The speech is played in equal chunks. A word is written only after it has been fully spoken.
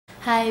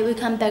Hi,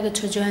 welcome back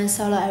to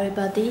jordansole,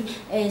 everybody.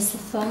 It's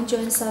from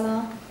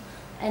jordansole,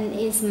 and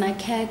it's my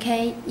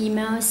KK,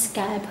 email,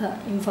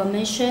 Skype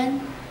information.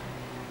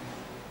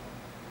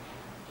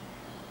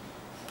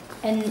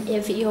 And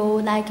if you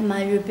like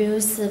my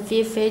reviews,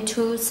 feel free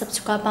to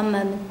subscribe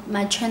on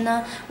my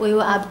channel. We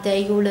will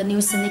update you the new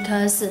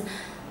sneakers.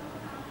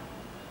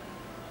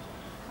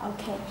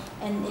 Okay,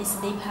 and it's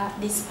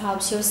this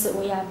pop shoes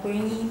we are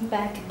bringing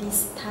back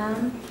this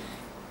time.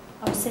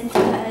 Authentic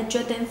Air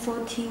Jordan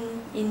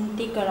 14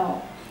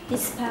 Indiglo.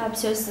 This pair of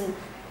shoes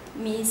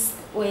mixed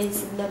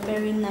with the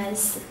very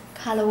nice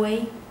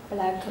colorway,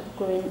 black,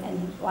 green,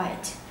 and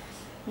white.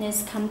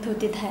 Let's come to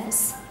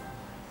details.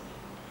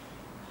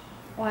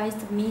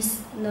 White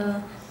meets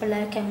the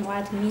black and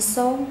white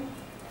midsole,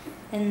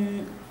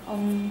 and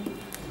on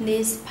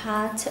this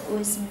part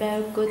with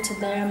very good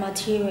leather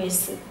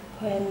materials,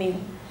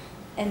 premium,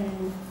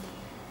 and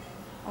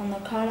on the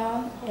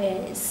color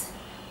is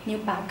new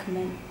back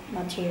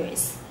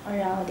materials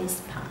around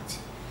this part.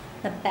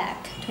 The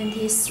back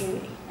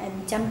 23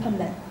 and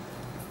jumperman.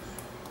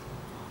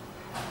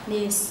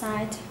 This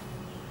side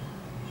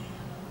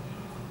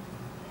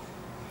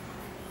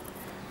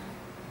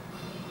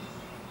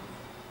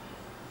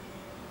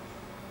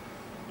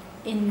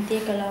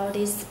Indiglo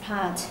this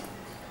part.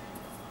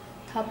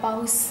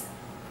 Both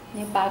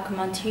new back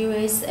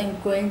materials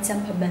and green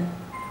jumperman.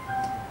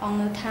 On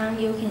the tongue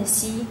you can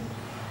see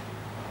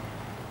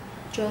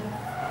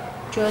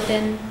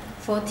Jordan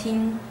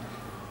 14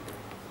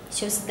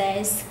 shoes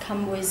lace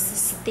come with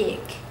stick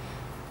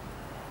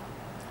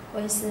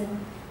with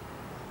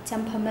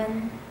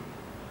jumperman.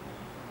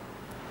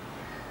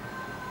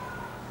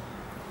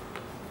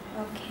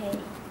 Okay,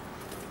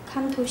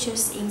 come to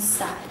shoes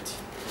inside.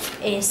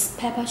 Is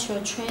paper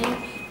short tray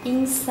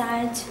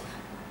inside.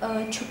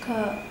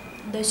 Choker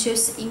the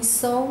shoes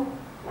insole,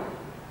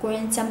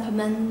 green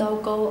jumperman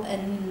logo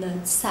and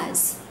the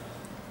size.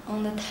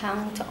 On the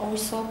tongue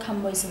also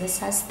come with the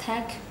size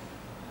tag.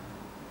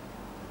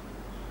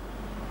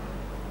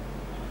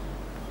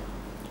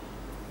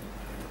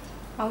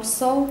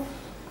 Also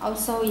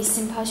is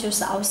simple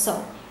shoes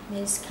also.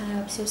 This kind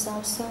of shoes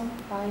also,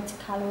 white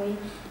colorway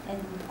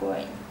and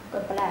green,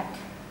 black.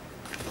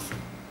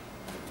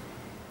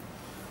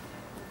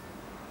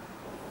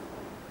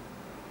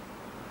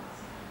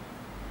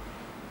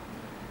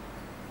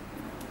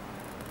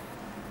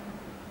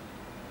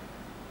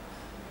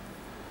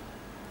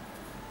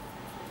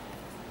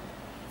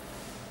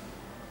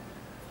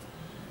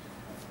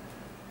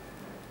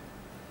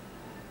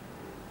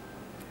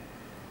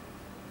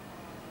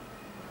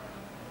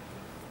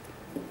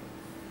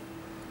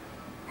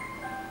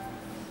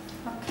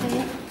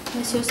 Okay,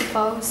 let's use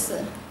both.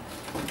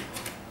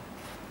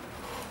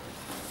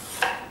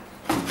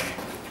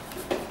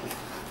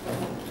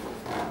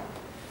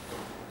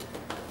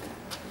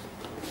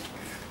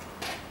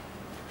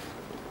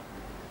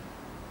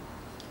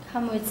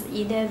 Come with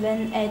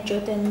 11 Air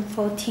Jordan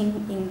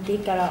 14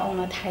 Indiglo on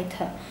the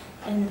title,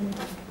 and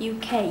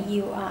UK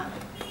UR.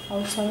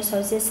 Also,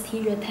 so this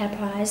retail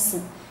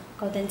price,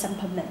 golden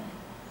jumperman.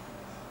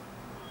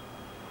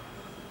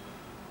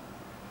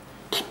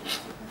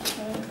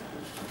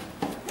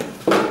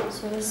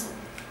 So it's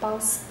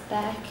both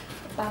back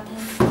button.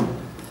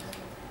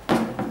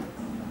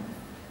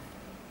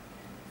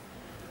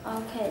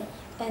 Okay,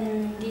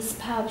 and this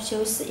pair of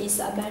shoes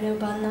is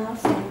available now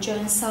from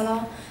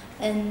jordansole.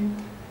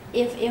 And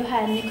if you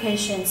have any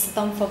questions,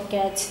 don't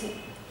forget to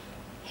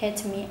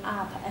hit me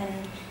up,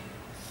 and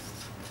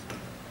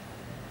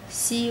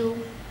see you.